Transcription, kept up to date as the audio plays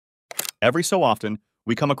Every so often,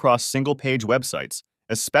 we come across single-page websites,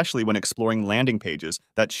 especially when exploring landing pages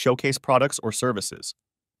that showcase products or services.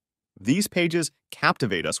 These pages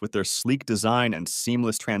captivate us with their sleek design and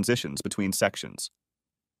seamless transitions between sections.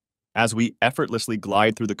 As we effortlessly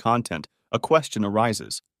glide through the content, a question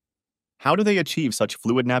arises. How do they achieve such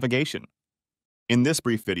fluid navigation? In this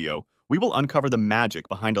brief video, we will uncover the magic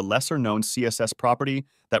behind a lesser-known CSS property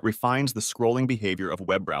that refines the scrolling behavior of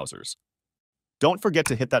web browsers. Don't forget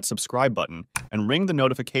to hit that subscribe button and ring the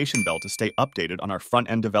notification bell to stay updated on our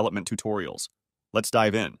front-end development tutorials. Let's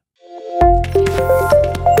dive in.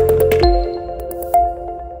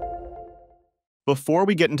 Before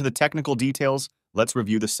we get into the technical details, let's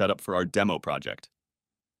review the setup for our demo project.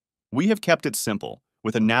 We have kept it simple,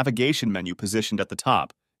 with a navigation menu positioned at the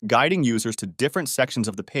top, guiding users to different sections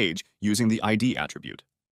of the page using the ID attribute.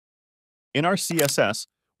 In our CSS,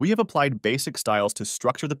 we have applied basic styles to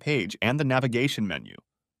structure the page and the navigation menu.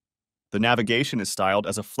 The navigation is styled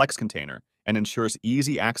as a flex container and ensures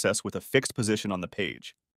easy access with a fixed position on the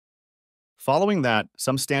page. Following that,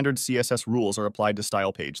 some standard CSS rules are applied to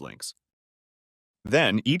style page links.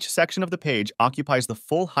 Then, each section of the page occupies the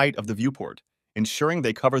full height of the viewport, ensuring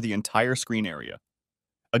they cover the entire screen area.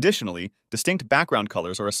 Additionally, distinct background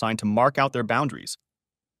colors are assigned to mark out their boundaries.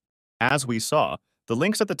 As we saw, the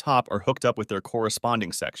links at the top are hooked up with their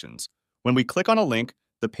corresponding sections. When we click on a link,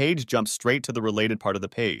 the page jumps straight to the related part of the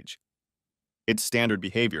page. It's standard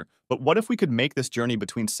behavior, but what if we could make this journey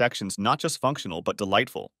between sections not just functional but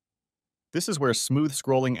delightful? This is where smooth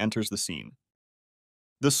scrolling enters the scene.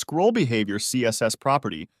 The scroll behavior CSS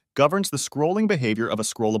property governs the scrolling behavior of a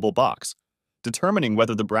scrollable box, determining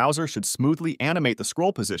whether the browser should smoothly animate the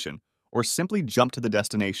scroll position or simply jump to the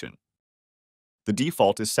destination. The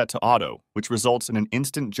default is set to auto, which results in an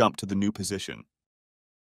instant jump to the new position.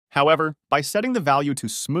 However, by setting the value to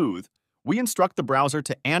smooth, we instruct the browser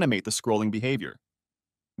to animate the scrolling behavior.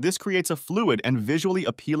 This creates a fluid and visually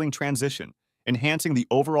appealing transition, enhancing the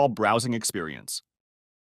overall browsing experience.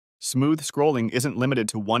 Smooth scrolling isn't limited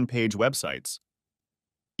to one-page websites.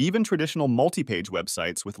 Even traditional multi-page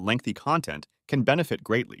websites with lengthy content can benefit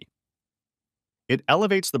greatly. It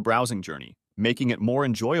elevates the browsing journey, making it more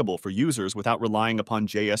enjoyable for users without relying upon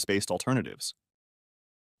JS-based alternatives.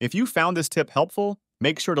 If you found this tip helpful,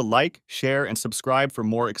 make sure to like, share, and subscribe for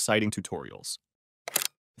more exciting tutorials.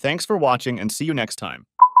 Thanks for watching and see you next time.